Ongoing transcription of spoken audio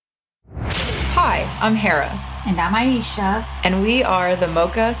Hi, I'm Hera. And I'm Aisha. And we are the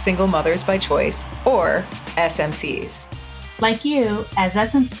Mocha Single Mothers by Choice, or SMCs. Like you, as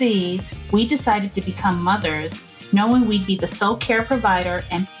SMCs, we decided to become mothers knowing we'd be the sole care provider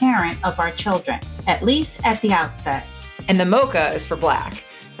and parent of our children, at least at the outset. And the Mocha is for Black.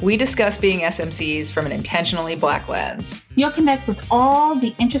 We discuss being SMCs from an intentionally Black lens. You'll connect with all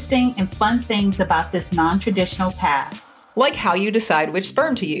the interesting and fun things about this non-traditional path. Like how you decide which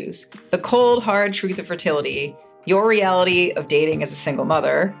sperm to use, the cold, hard truth of fertility, your reality of dating as a single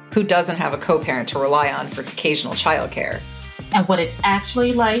mother who doesn't have a co-parent to rely on for occasional childcare, and what it's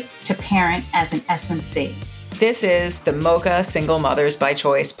actually like to parent as an SMC. This is the Mocha Single Mothers by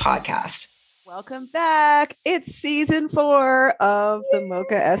Choice podcast. Welcome back. It's season 4 of the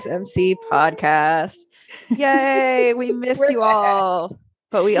Mocha SMC podcast. Yay, we missed you all.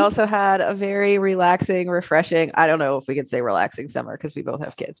 But we also had a very relaxing, refreshing, I don't know if we could say relaxing summer because we both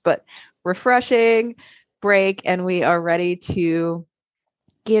have kids, but refreshing break. And we are ready to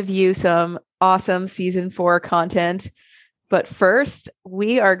give you some awesome season 4 content. But first,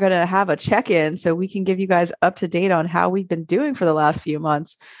 we are going to have a check-in so we can give you guys up to date on how we've been doing for the last few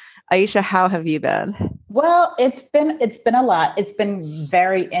months. Aisha, how have you been? Well, it's been a lot. It's been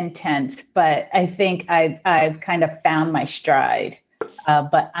very intense, but I think I've kind of found my stride.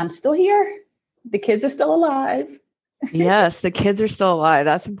 But I'm still here. The kids are still alive. Yes, the kids are still alive.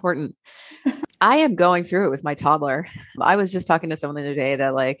 That's important. I am going through it with my toddler. I was just talking to someone the other day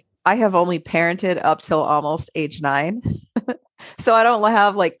that I have only parented up till almost age 9. So I don't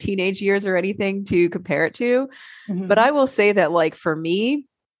have teenage years or anything to compare it to. Mm-hmm. But I will say that for me,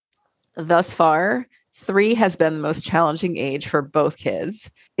 thus far, 3 has been the most challenging age for both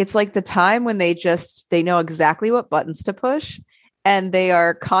kids. It's the time when they know exactly what buttons to push. And they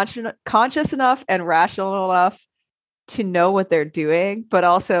are conscious enough and rational enough to know what they're doing, but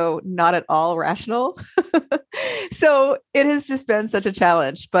also not at all rational. So it has just been such a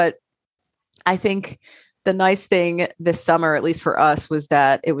challenge. But I think the nice thing this summer, at least for us, was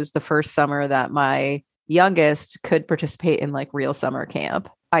that it was the first summer that my youngest could participate in real summer camp.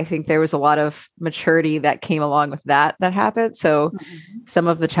 I think there was a lot of maturity that came along with that happened. So some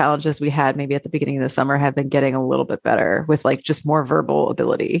of the challenges we had maybe at the beginning of the summer have been getting a little bit better with just more verbal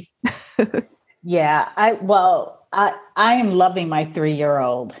ability. Yeah, I am loving my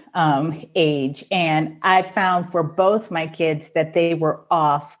 3-year-old age. And I found for both my kids that they were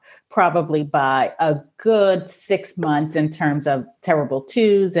off probably by a good 6 months in terms of terrible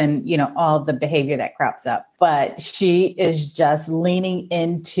twos and, all the behavior that crops up. But she is just leaning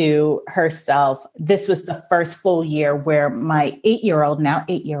into herself. This was the first full year where my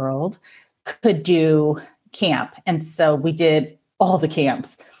 8-year-old could do camp. And so we did all the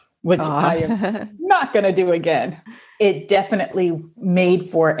camps, which I am not going to do again. It definitely made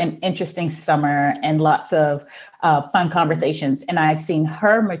for an interesting summer and lots of fun conversations. And I've seen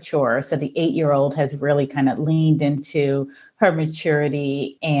her mature. So the 8-year-old has really kind of leaned into her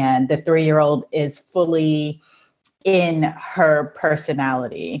maturity, and the 3-year-old is fully in her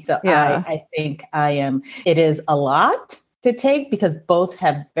personality. So yeah. I think it is a lot to take because both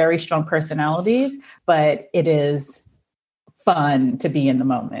have very strong personalities, but it is fun to be in the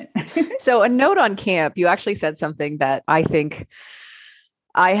moment. So a note on camp, you actually said something that I think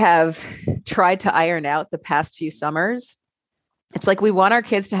I have tried to iron out the past few summers. It's we want our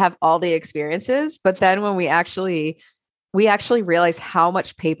kids to have all the experiences, but then when we actually realize how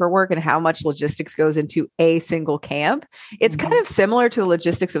much paperwork and how much logistics goes into a single camp, it's kind of similar to the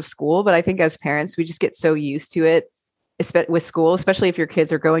logistics of school. But I think as parents, we just get so used to it with school, especially if your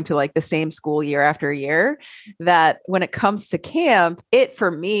kids are going to the same school year after year, that when it comes to camp, it, for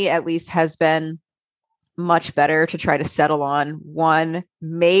me at least, has been much better to try to settle on 1,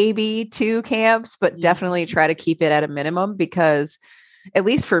 maybe 2 camps, but definitely try to keep it at a minimum, because at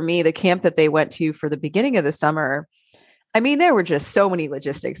least for me, the camp that they went to for the beginning of the summer, there were just so many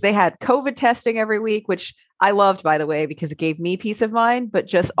logistics. They had COVID testing every week, which I loved, by the way, because it gave me peace of mind, but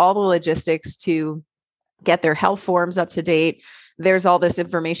just all the logistics to get their health forms up to date. There's all this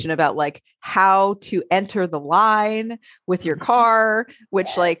information about how to enter the line with your car,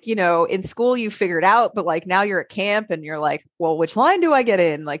 which in school you figured out, but now you're at camp and you're well, which line do I get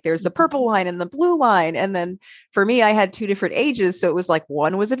in? There's the purple line and the blue line. And then for me, I had 2 different ages. So it was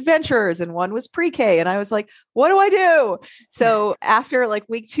one was adventurers and one was pre-K. And I was what do I do? So after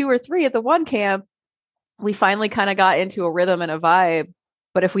week 2 or 3 at the one camp, we finally kind of got into a rhythm and a vibe.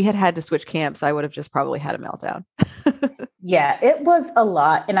 But if we had to switch camps, I would have just probably had a meltdown. Yeah, it was a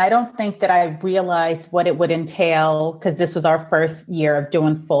lot. And I don't think that I realized what it would entail because this was our first year of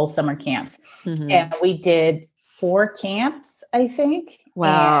doing full summer camps. Mm-hmm. And we did 4 camps, I think.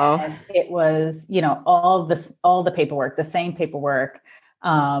 Wow. And it was, all the paperwork, the same paperwork.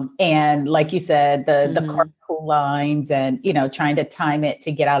 And like you said, the carpool lines and, trying to time it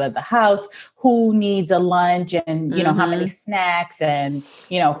to get out of the house, who needs a lunch and, how many snacks and,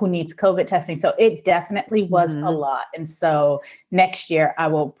 who needs COVID testing. So it definitely was a lot. And so next year I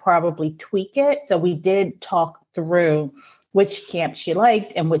will probably tweak it. So we did talk through which camp she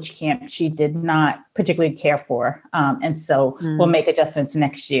liked and which camp she did not particularly care for. And so we'll make adjustments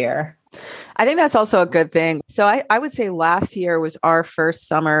next year. I think that's also a good thing. So I would say last year was our first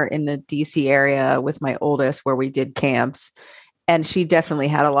summer in the DC area with my oldest where we did camps. And she definitely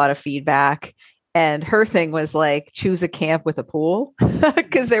had a lot of feedback. And her thing was like, choose a camp with a pool.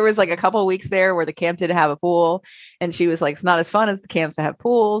 Because there was like a couple of weeks there where the camp didn't have a pool. And she was like, it's not as fun as the camps that have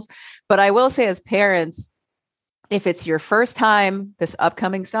pools. But I will say as parents, if it's your first time this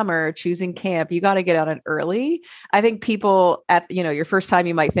upcoming summer choosing camp, you got to get on it early. I think people at, your first time,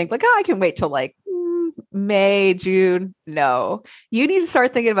 you might think like, I can wait till like May, June. No, you need to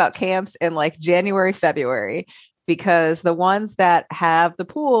start thinking about camps in like January, February, because the ones that have the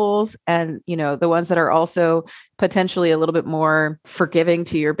pools and, the ones that are also potentially a little bit more forgiving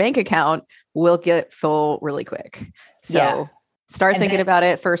to your bank account will get full really quick. So start thinking about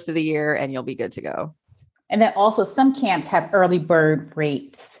it first of the year and you'll be good to go. And then also some camps have early bird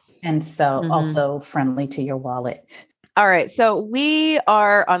rates. And so also friendly to your wallet. All right. So we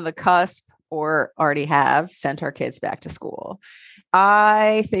are on the cusp or already have sent our kids back to school.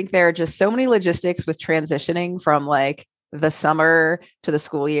 I think there are just so many logistics with transitioning from like the summer to the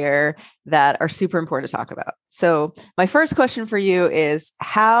school year that are super important to talk about. So my first question for you is,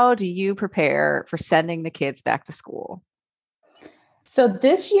 how do you prepare for sending the kids back to school? So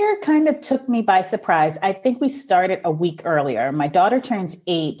this year kind of took me by surprise. I think we started a week earlier. My daughter turns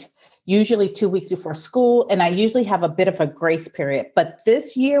 8, usually 2 weeks before school, and I usually have a bit of a grace period. But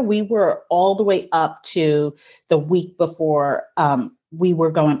this year we were all the way up to the week before. We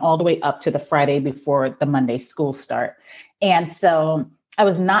were going all the way up to the Friday before the Monday school start. And so I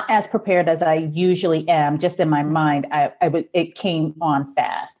was not as prepared as I usually am. Just in my mind, it came on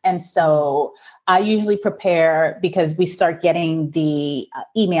fast. And so I usually prepare because we start getting the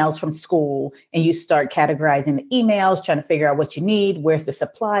emails from school and you start categorizing the emails, trying to figure out what you need, where's the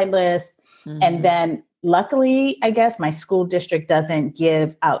supply list. And then luckily, I guess my school district doesn't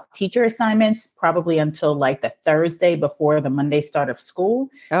give out teacher assignments probably until like the Thursday before the Monday start of school.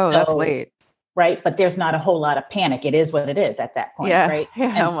 Oh, that's late. Right. But there's not a whole lot of panic. It is what it is at that point. Yeah. Right.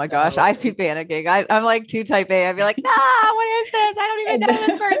 Yeah. Oh my gosh. I'd be panicking. I'm like too type A. I'd be like, what is this? I don't even know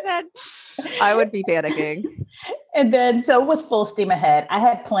this person. I would be panicking. And then, so it was full steam ahead. I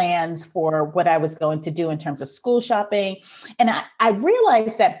had plans for what I was going to do in terms of school shopping. And I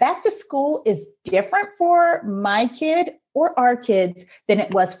realized that back to school is different for my kid or our kids than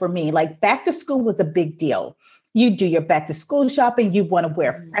it was for me. Like back to school was a big deal. You do your back to school shopping. You want to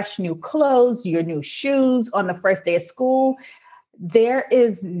wear fresh new clothes, your new shoes on the first day of school. There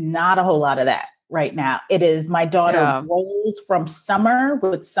is not a whole lot of that right now. It is my daughter rolls from summer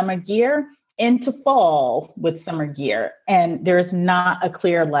with summer gear into fall with summer gear. And there's not a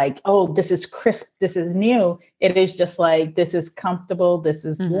clear like, oh, this is crisp, this is new. It is just like, this is comfortable, this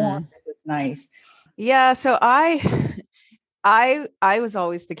is warm, this is nice. Yeah. So I was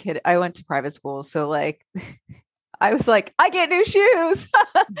always the kid. I went to private school. So like, I was like, I get new shoes.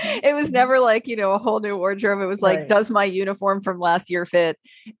 It was never like, a whole new wardrobe. It was like, does my uniform from last year fit?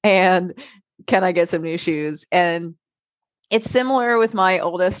 And can I get some new shoes? And it's similar with my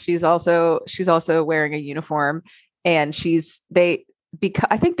oldest. She's also wearing a uniform, and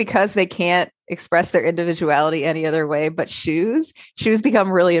I think because they can't express their individuality any other way, but shoes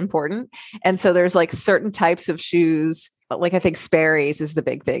become really important. And so there's like certain types of shoes, like I think Sperry's is the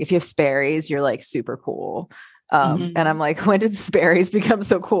big thing. If you have Sperry's, you're like super cool. And I'm like, when did Sperry's become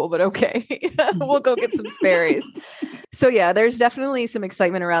so cool? But okay, we'll go get some Sperry's. So yeah, there's definitely some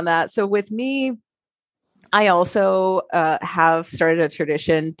excitement around that. So with me, I also have started a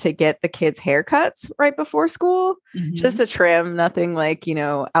tradition to get the kids' haircuts right before school, just a trim, nothing like,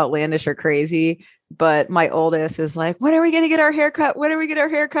 outlandish or crazy. But my oldest is like, when are we going to get our haircut? When are we get our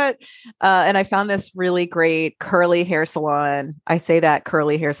haircut? And I found this really great curly hair salon. I say that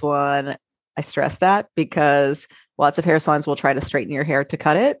curly hair salon. I stress that because lots of hair salons will try to straighten your hair to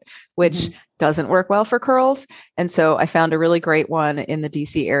cut it, which doesn't work well for curls. And so I found a really great one in the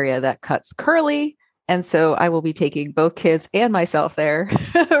DC area that cuts curly. And so I will be taking both kids and myself there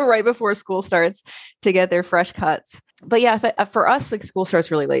right before school starts to get their fresh cuts. But yeah, for us, like school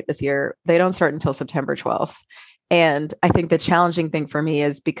starts really late this year. They don't start until September 12th. And I think the challenging thing for me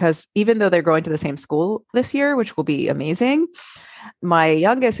is because even though they're going to the same school this year, which will be amazing, my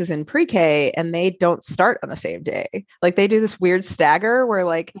youngest is in pre-K and they don't start on the same day. Like they do this weird stagger where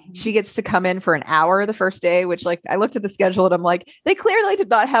like she gets to come in for an hour the first day, which like I looked at the schedule and I'm like, they clearly did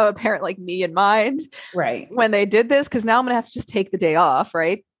not have a parent like me in mind when they did this. Cause now I'm going to have to just take the day off.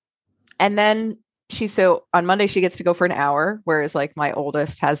 Right. And then so on Monday, she gets to go for an hour, whereas like my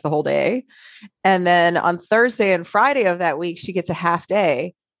oldest has the whole day. And then on Thursday and Friday of that week, she gets a half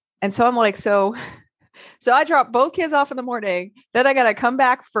day. And so I'm like, so I drop both kids off in the morning. Then I got to come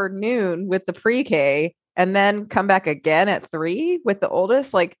back for noon with the pre-K and then come back again at 3 with the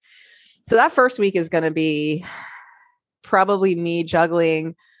oldest. Like, so that first week is going to be probably me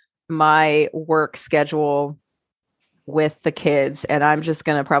juggling my work schedule with the kids. And I'm just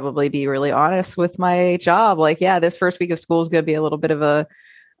going to probably be really honest with my job. Like, yeah, this first week of school is going to be a little bit of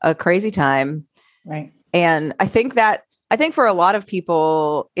a crazy time. Right. And I think for a lot of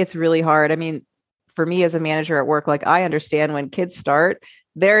people, it's really hard. I mean, for me as a manager at work, like I understand when kids start,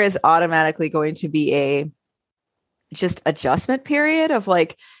 there is automatically going to be a just adjustment period of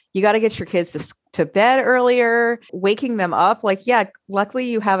like, you got to get your kids to bed earlier, waking them up. Like, yeah, luckily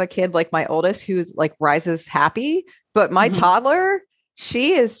you have a kid like my oldest who's like rises happy, but my toddler,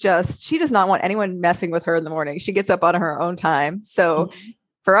 she does not want anyone messing with her in the morning. She gets up on her own time. So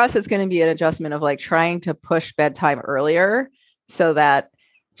for us, it's going to be an adjustment of like trying to push bedtime earlier so that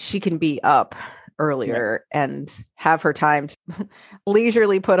she can be up earlier and have her time to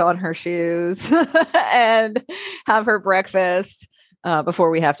leisurely put on her shoes and have her breakfast before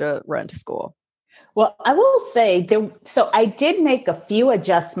we have to run to school. Well, I will say so I did make a few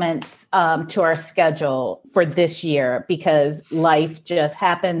adjustments to our schedule for this year because life just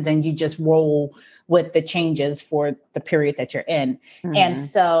happens and you just roll with the changes for the period that you're in. And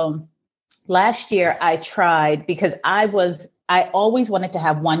so last year I tried because I always wanted to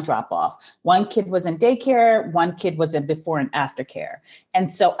have one drop off. One kid was in daycare, one kid was in before and after care.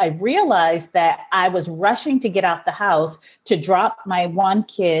 And so I realized that I was rushing to get out the house to drop my one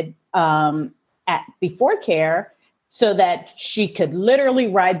kid at before care so that she could literally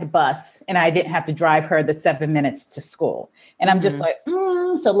ride the bus and I didn't have to drive her the 7 minutes to school. And I'm just like,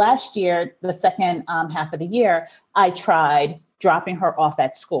 So last year, the second half of the year, I tried dropping her off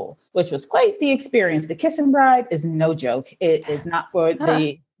at school, which was quite the experience. The kiss and ride is no joke. It is not for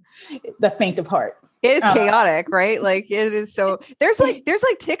the faint of heart. It is chaotic, right? Like it is. So there's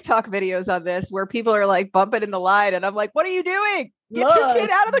like TikTok videos on this where people are like bumping in the line and I'm like, what are you doing? Get your kid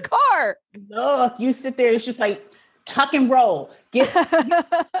out of the car. Look, you sit there. It's just like tuck and roll.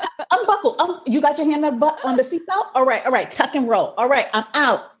 Unbuckle. You got your hand on the seatbelt? All right. Tuck and roll. All right. I'm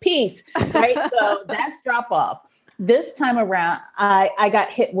out. Peace. Right. So that's drop off. This time around, I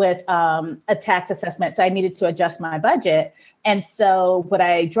got hit with a tax assessment. So I needed to adjust my budget. And so what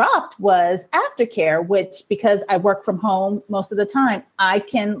I dropped was aftercare, which because I work from home most of the time, I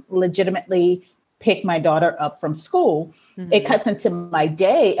can legitimately pick my daughter up from school. It cuts into my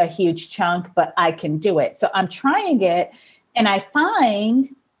day a huge chunk, but I can do it. So I'm trying it. And I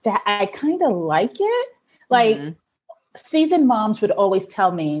find that I kind of like it. Like seasoned moms would always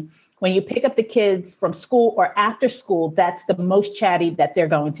tell me, when you pick up the kids from school or after school, that's the most chatty that they're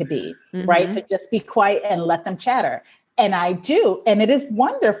going to be, right? So just be quiet and let them chatter. And I do, and it is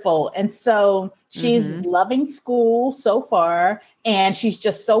wonderful. And so she's loving school so far, and she's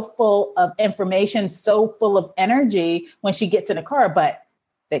just so full of information, so full of energy when she gets in the car. But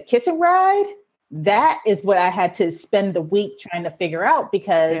the kiss and ride, that is what I had to spend the week trying to figure out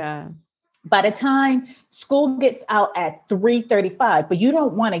because by the time school gets out at 3:35, but you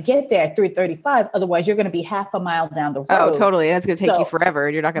don't want to get there at 3:35. Otherwise, you're going to be half a mile down the road. Oh, totally. And it's going to take you forever.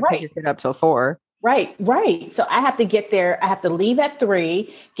 And you're not going to pick your kid up till 4. Right. So I have to get there. I have to leave at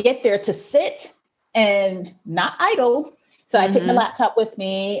 3, get there to sit and not idle. So I take my laptop with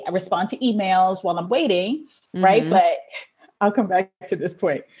me. I respond to emails while I'm waiting. Right. But I'll come back to this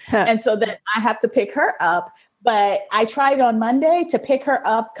point. And so then I have to pick her up. But I tried on Monday to pick her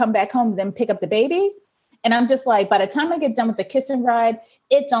up, come back home, then pick up the baby. And I'm just like, by the time I get done with the kiss and ride,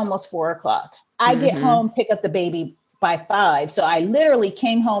 it's almost 4:00. I get home, pick up the baby by 5. So I literally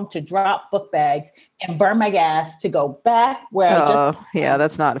came home to drop book bags and burn my gas to go back where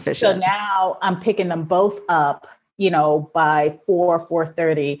that's not efficient. So now I'm picking them both up, by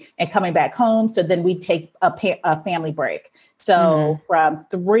 4:30 and coming back home. So then we take a family break. So from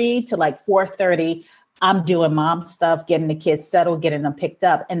 3 to like 4:30, I'm doing mom stuff, getting the kids settled, getting them picked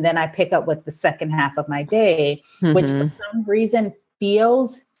up. And then I pick up with the second half of my day, which for some reason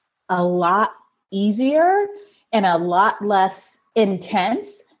feels a lot easier and a lot less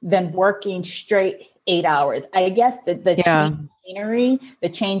intense than working straight 8 hours. I guess the Yeah. change of scenery, the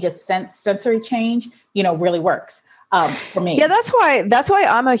change of sensory change, really works for me. Yeah, that's why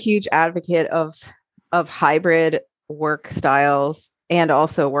I'm a huge advocate of hybrid work styles and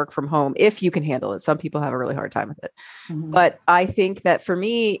also work from home if you can handle it. Some people have a really hard time with it. Mhm. But I think that for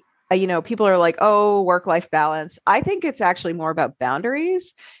me, people are like, oh, work-life balance. I think it's actually more about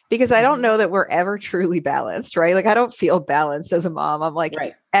boundaries, because I don't know that we're ever truly balanced, right? Like, I don't feel balanced as a mom. I'm like,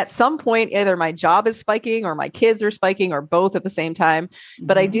 Right. at some point, either my job is spiking or my kids are spiking or both at the same time.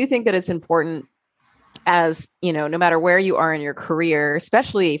 But I Mhm. do think that it's important, as no matter where you are in your career,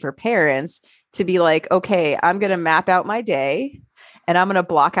 especially for parents, to be like, okay, I'm going to map out my day and I'm going to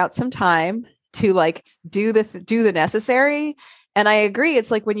block out some time to like do the necessary. And I agree.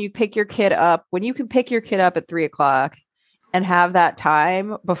 It's like when you can pick your kid up at 3:00 and have that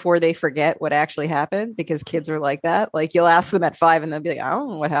time before they forget what actually happened, because kids are like that. Like, you'll ask them at 5 and they'll be like, I don't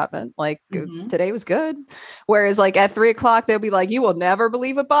know what happened. Like, Mhm. today was good. Whereas like at 3:00, they'll be like, you will never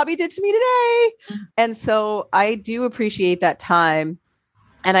believe what Bobby did to me today. And so I do appreciate that time.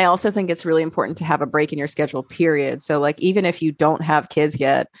 And I also think it's really important to have a break in your schedule, period. So like, even if you don't have kids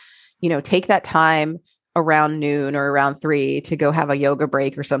yet, take that time around noon or around 3 to go have a yoga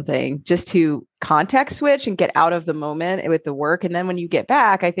break or something, just to context switch and get out of the moment with the work. And then when you get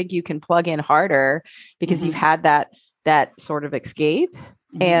back, I think you can plug in harder, because you've had that sort of escape.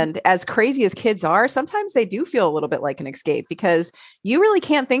 Mhm. And as crazy as kids are, sometimes they do feel a little bit like an escape, because you really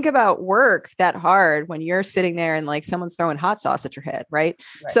can't think about work that hard when you're sitting there and like someone's throwing hot sauce at your head. Right.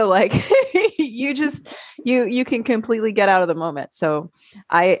 Right. So like you can completely get out of the moment. So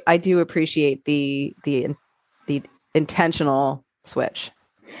I do appreciate the intentional switch.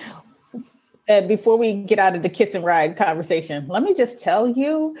 Before we get out of the kiss and ride conversation, let me just tell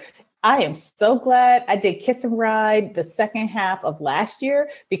you, I am so glad I did Kiss and Ride the second half of last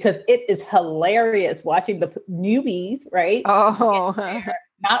year, because it is hilarious watching the newbies, right? Oh,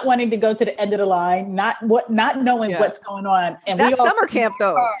 Not wanting to go to the end of the line, not knowing what's going on. And that's we all summer camp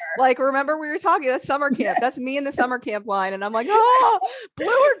though. Like, remember we were talking, that's summer camp. That's me in the summer camp line. And I'm like, oh, blue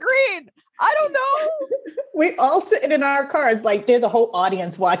or green? I don't know. We all sitting in our cars, like there's a whole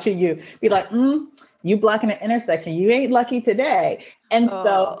audience watching you. Be like, you blocking an intersection. You ain't lucky today. And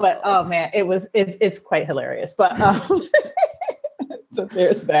so, but oh man, it's quite hilarious. But so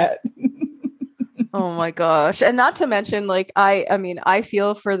there's that. Oh my gosh. And not to mention, like, I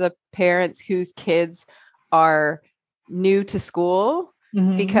feel for the parents whose kids are new to school,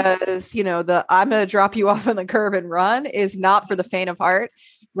 Mhm. because, I'm going to drop you off on the curb and run is not for the faint of heart.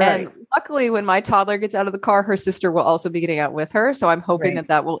 Right. And luckily, when my toddler gets out of the car, her sister will also be getting out with her. So I'm hoping Right.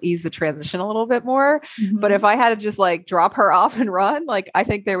 that will ease the transition a little bit more. Mhm. But if I had to just like drop her off and run, like, I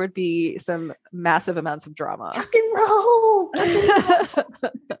think there would be some massive amounts of drama. Tuck and roll.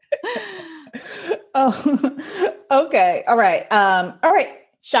 Oh, okay. All right. All right.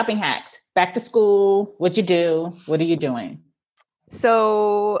 Shopping hacks. Back to school. What'd you do? What are you doing?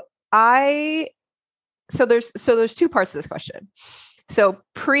 So there's two parts to this question. So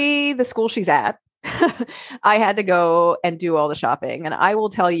pre the school she's at, I had to go and do all the shopping. And I will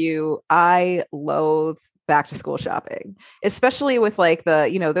tell you, I loathe back to school shopping, especially with like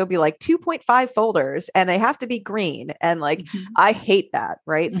there'll be like 2.5 folders and they have to be green. And like, Mhm. I hate that.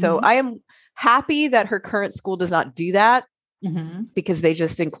 Right. So Mhm. I am happy that her current school does not do that, Mhm. because they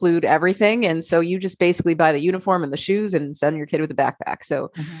just include everything. And so you just basically buy the uniform and the shoes and send your kid with a backpack.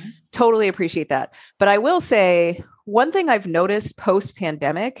 So Mhm. totally appreciate that. But I will say one thing I've noticed post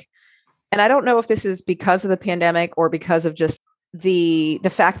pandemic, and I don't know if this is because of the pandemic or because of just the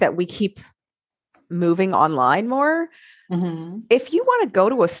fact that we keep moving online more. Mhm. If you want to go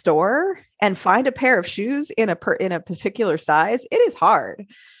to a store and find a pair of shoes in a particular size, it is hard.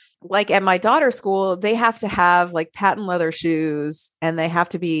 Like at my daughter's school, they have to have like patent leather shoes, and they have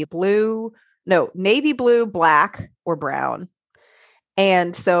to be navy blue, black, or brown.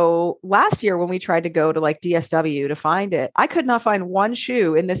 And so last year when we tried to go to like DSW to find it, I could not find one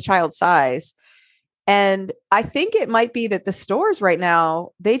shoe in this child's size. And I think it might be that the stores right now,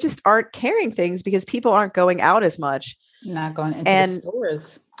 they just aren't carrying things because people aren't going out as much. Not going into the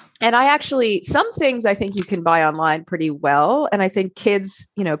stores. And some things I think you can buy online pretty well. And I think kids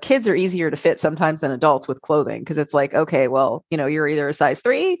are easier to fit sometimes than adults with clothing, because it's like, okay, well, you're either a size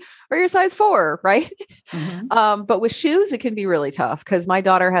 3 or you're size 4, right? Mhm. But with shoes, it can be really tough, because my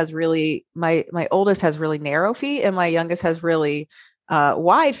daughter has my oldest has really narrow feet and my youngest has really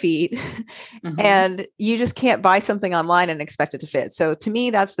wide feet. Mhm. And you just can't buy something online and expect it to fit. So to me,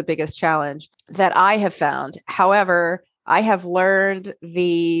 that's the biggest challenge that I have found. However, I have learned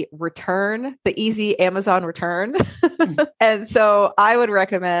the easy Amazon return. And so I would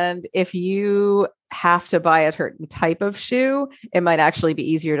recommend, if you have to buy a certain type of shoe, it might actually be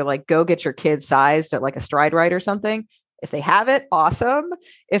easier to like go get your kid sized at like a Stride Rite or something. If they have it, awesome.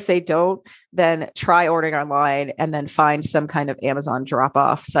 If they don't, then try ordering online and then find some kind of Amazon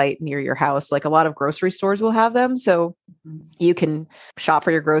drop-off site near your house. Like a lot of grocery stores will have them. So you can shop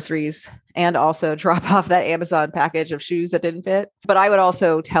for your groceries and also drop off that Amazon package of shoes that didn't fit. But I would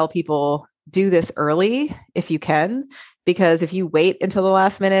also tell people do this early if you can, because if you wait until the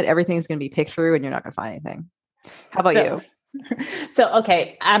last minute, everything's going to be picked through and you're not going to find anything. How about you? So,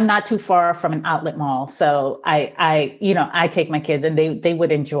 okay, I'm not too far from an outlet mall. So I take my kids and they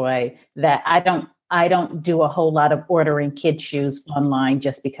would enjoy that. I don't do a whole lot of ordering kids shoes online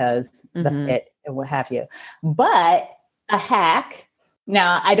just because the fit and what have you. But a hack,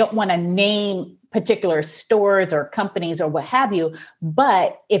 now I don't want to name particular stores or companies or what have you,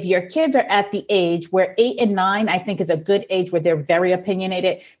 but if your kids are at the age where 8 and 9, I think is a good age where they're very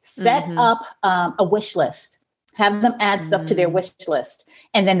opinionated, set up a wish list. Have them add stuff to their wish list.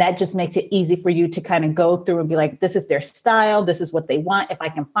 And then that just makes it easy for you to kind of go through and be like, this is their style. This is what they want. If I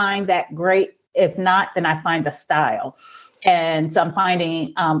can find that, great. If not, then I find the style. And so I'm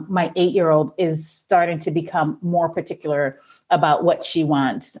finding my 8-year-old is starting to become more particular about what she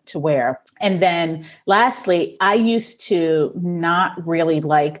wants to wear. And then lastly, I used to not really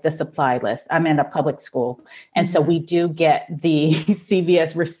like the supply list. I'm in a public school. And so we do get the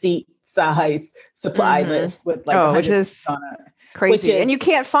CVS receipt size supply list with like, which is crazy. And you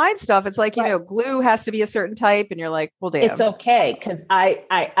can't find stuff. It's like, glue has to be a certain type. And you're like, well, damn. It's okay. Cause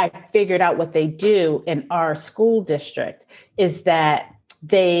I figured out what they do in our school district is that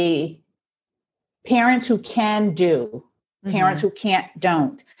parents who can do, parents who can't,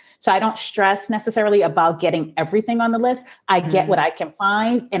 don't. So I don't stress necessarily about getting everything on the list. I get what I can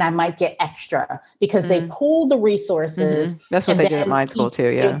find and I might get extra because they pool the resources. That's what they do at my school too.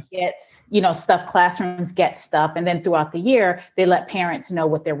 Yeah. Get, stuff, classrooms get stuff. And then throughout the year, they let parents know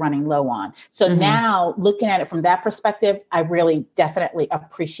what they're running low on. So now looking at it from that perspective, I really definitely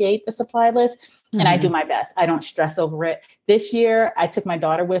appreciate the supply list. And I do my best. I don't stress over it. This year, I took my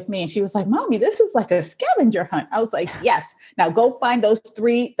daughter with me and she was like, Mommy, this is like a scavenger hunt. I was like, yes. Now go find those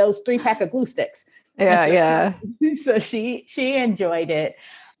three pack of glue sticks. Yeah. So she enjoyed it.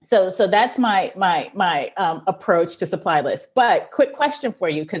 So that's my approach to supply lists. But quick question for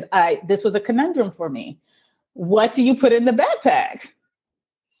you, because this was a conundrum for me. What do you put in the backpack?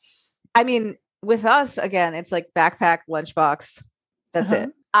 I mean, with us, again, it's like backpack, lunchbox. That's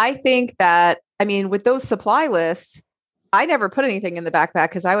it. I think that, with those supply lists, I never put anything in the backpack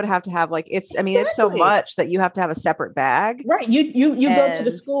because I would have to have it's so much that you have to have a separate bag. Right. You go to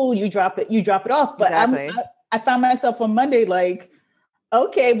the school, you drop it off. But exactly. I found myself on Monday, like,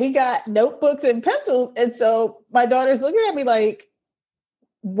 okay, we got notebooks and pencils. And so my daughter's looking at me like,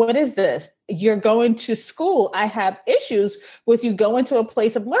 what is this? You're going to school. I have issues with you going to a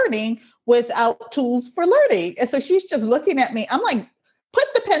place of learning without tools for learning. And so she's just looking at me. I'm like, put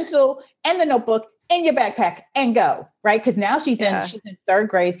the pencil and the notebook in your backpack and go, right? Because now she's in 3rd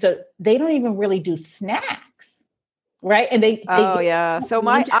grade. So they don't even really do snacks, right? And So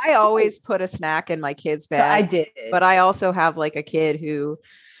I always put a snack in my kid's bag. I did. But I also have like a kid who,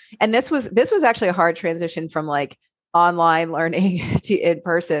 and this was actually a hard transition from like online learning to in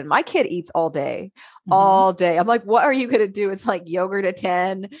person. My kid eats all day. I'm like, what are you going to do? It's like yogurt at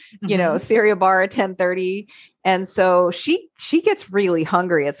 10, cereal bar at 10:30. And so she gets really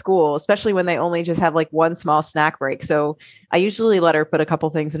hungry at school, especially when they only just have like one small snack break. So I usually let her put a couple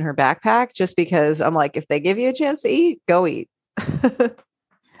things in her backpack just because I'm like, if they give you a chance to eat, go eat.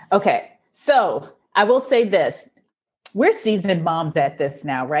 Okay. So I will say this. We're seasoned moms at this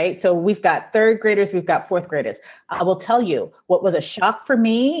now, right? So we've got 3rd graders, we've got 4th graders. I will tell you what was a shock for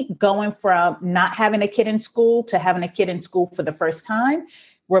me going from not having a kid in school to having a kid in school for the first time.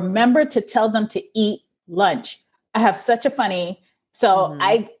 Remember to tell them to eat lunch. I have such a funny,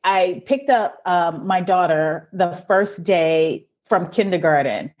 I picked up my daughter the first day from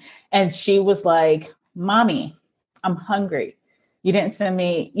kindergarten and she was like, Mommy, I'm hungry. You didn't send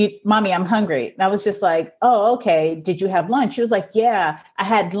me, Mommy, I'm hungry. And I was just like, oh, okay. Did you have lunch? She was like, yeah, I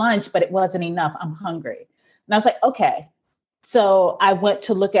had lunch, but it wasn't enough. I'm hungry. And I was like, okay. So I went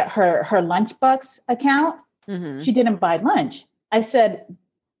to look at her Lunchbox account. She didn't buy lunch. I said,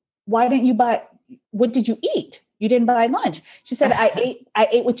 why didn't you buy, what did you eat? You didn't buy lunch. She said, I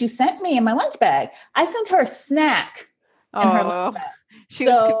ate what you sent me in my lunch bag. I sent her a snack. In her lunch bag. She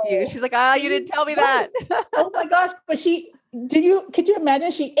was confused. She's like, you didn't tell me that. Oh my gosh. But could you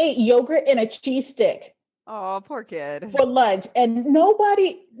imagine she ate yogurt and a cheese stick? Oh, poor kid. For lunch. And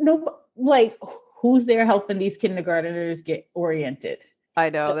who's there helping these kindergartners get oriented? I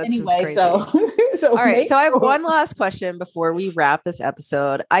know. So That's anyway, crazy. so All right. make So I have sure- one last question before we wrap this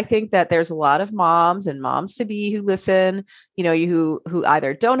episode. I think that there's a lot of moms and moms to be who listen, who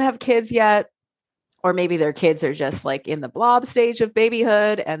either don't have kids yet, or maybe their kids are just like in the blob stage of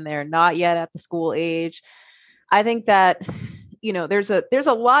babyhood and they're not yet at the school age. I think that there's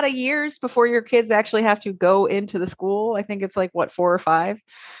a lot of years before your kids actually have to go into the school. I think it's like 4 or 5.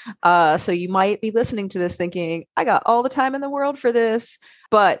 So you might be listening to this thinking, I got all the time in the world for this.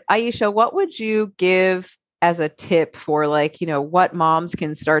 But Aisha, what would you give as a tip for what moms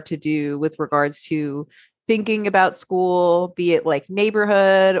can start to do with regards to thinking about school, be it like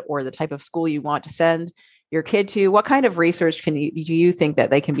neighborhood or the type of school you want to send your kid to? What kind of research do you think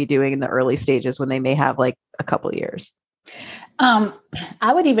that they can be doing in the early stages when they may have like a couple of years?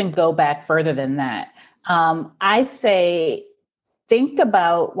 I would even go back further than that. I say, think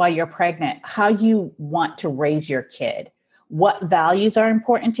about while you're pregnant, how you want to raise your kid. What values are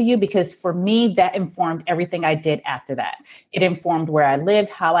important to you? Because for me, that informed everything I did after that. It informed where I lived,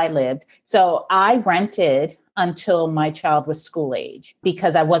 how I lived. So I rented until my child was school age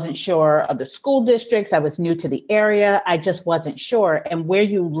because I wasn't sure of the school districts. I was new to the area. I just wasn't sure. And where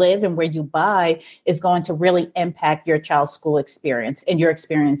you live and where you buy is going to really impact your child's school experience and your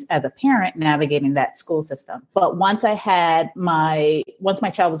experience as a parent navigating that school system. But once my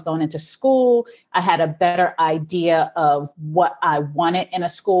child was going into school, I had a better idea of what I wanted in a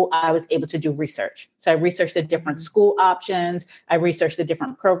school. I was able to do research. So I researched the different school options. I researched the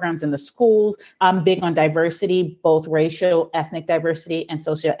different programs in the schools. I'm big on diversity, both racial, ethnic diversity, and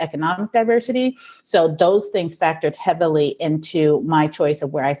socioeconomic diversity. So those things factored heavily into my choice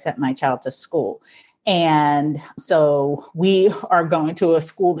of where I sent my child to school. And so we are going to a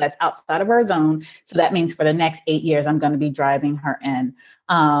school that's outside of our zone. So that means for the next 8 years, I'm going to be driving her in.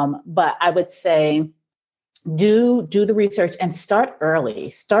 But I would say, do the research and start early.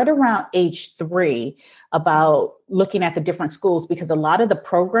 Start around age 3 about looking at the different schools, because a lot of the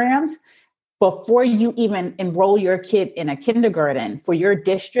programs, before you even enroll your kid in a kindergarten for your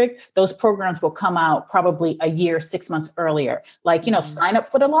district, those programs will come out probably a year, 6 months earlier. Like, sign up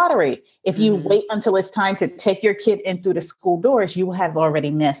for the lottery. If you wait until it's time to take your kid in through the school doors, you have already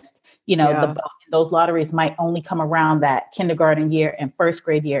missed, the boat. Those lotteries might only come around that kindergarten year and first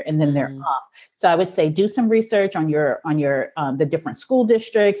grade year, and then they're off. So I would say do some research on the different school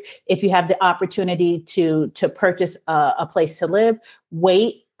districts. If you have the opportunity to purchase a place to live,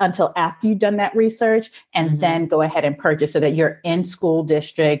 wait until after you've done that research and then go ahead and purchase so that you're in school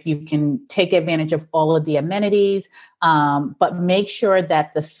district. You can take advantage of all of the amenities, but make sure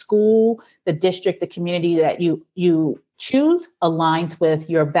that the school, the district, the community that you choose aligns with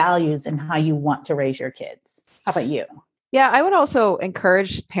your values and how you want to raise your kids. How about you? Yeah, I would also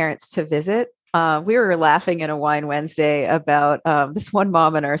encourage parents to visit. We were laughing in a Wine Wednesday about this one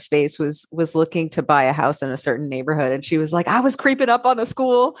mom in our space was looking to buy a house in a certain neighborhood. And she was like, I was creeping up on the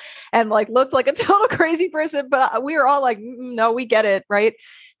school and like looked like a total crazy person. But we were all like, no, we get it. Right.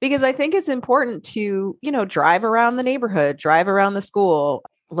 Because I think it's important to, drive around the neighborhood, drive around the school,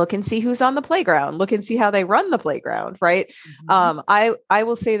 look and see who's on the playground, look and see how they run the playground. Right. I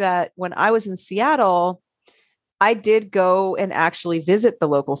will say that when I was in Seattle, I did go and actually visit the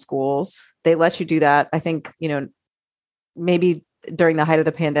local schools. They let you do that. I think, maybe during the height of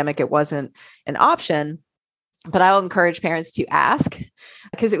the pandemic, it wasn't an option, but I'll encourage parents to ask,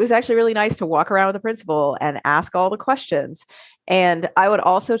 because it was actually really nice to walk around with the principal and ask all the questions. And I would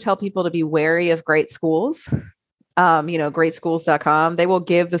also tell people to be wary of great schools. Greatschools.com. They will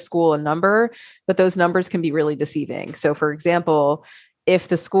give the school a number, but those numbers can be really deceiving. So for example, if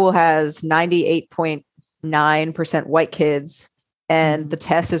the school has 98.9% white kids and the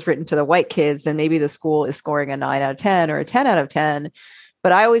test is written to the white kids, then maybe the school is scoring a 9 out of 10 or a 10 out of 10.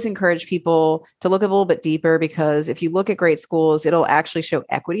 But I always encourage people to look a little bit deeper, because if you look at great schools, it'll actually show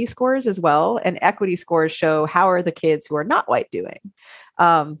equity scores as well. And equity scores show how are the kids who are not white doing.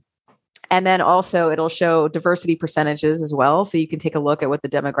 And then also it'll show diversity percentages as well. So you can take a look at what the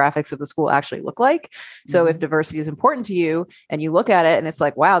demographics of the school actually look like. So if diversity is important to you and you look at it and it's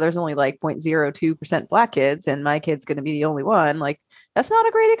like, wow, there's only like 0.02% Black kids and my kid's going to be the only one, like that's not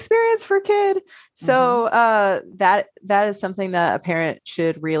a great experience for a kid. So that is something that a parent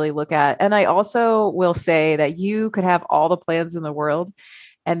should really look at. And I also will say that you could have all the plans in the world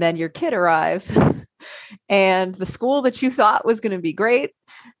and then your kid arrives and the school that you thought was going to be great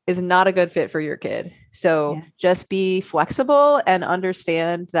is not a good fit for your kid. So just be flexible and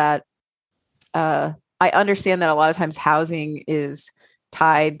understand that I understand that a lot of times housing is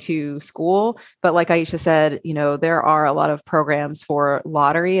tied to school, but like Aisha said, there are a lot of programs for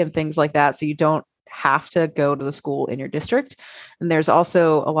lottery and things like that. So you don't have to go to the school in your district. And there's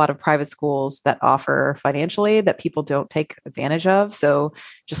also a lot of private schools that offer financial aid that people don't take advantage of. So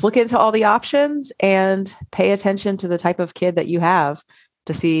just look into all the options and pay attention to the type of kid that you have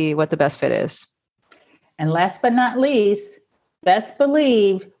to see what the best fit is. And last but not least, best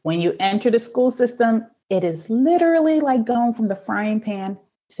believe when you enter the school system, it is literally like going from the frying pan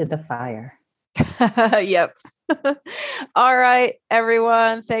to the fire. Yep. All right,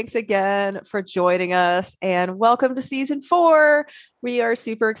 everyone. Thanks again for joining us and welcome to season 4. We are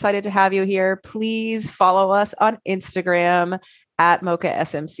super excited to have you here. Please follow us on Instagram at Mocha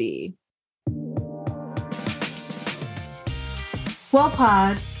SMC. Well,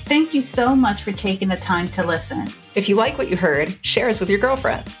 Pod, thank you so much for taking the time to listen. If you like what you heard, share us with your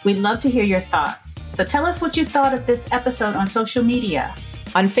girlfriends. We'd love to hear your thoughts. So tell us what you thought of this episode on social media.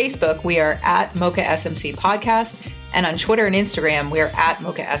 On Facebook, we are at Mocha SMC Podcast, and on Twitter and Instagram, we are at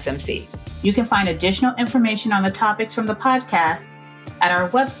Mocha SMC. You can find additional information on the topics from the podcast at our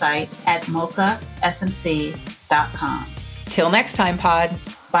website at mochasmc.com. Till next time, Pod.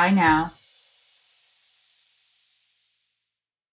 Bye now.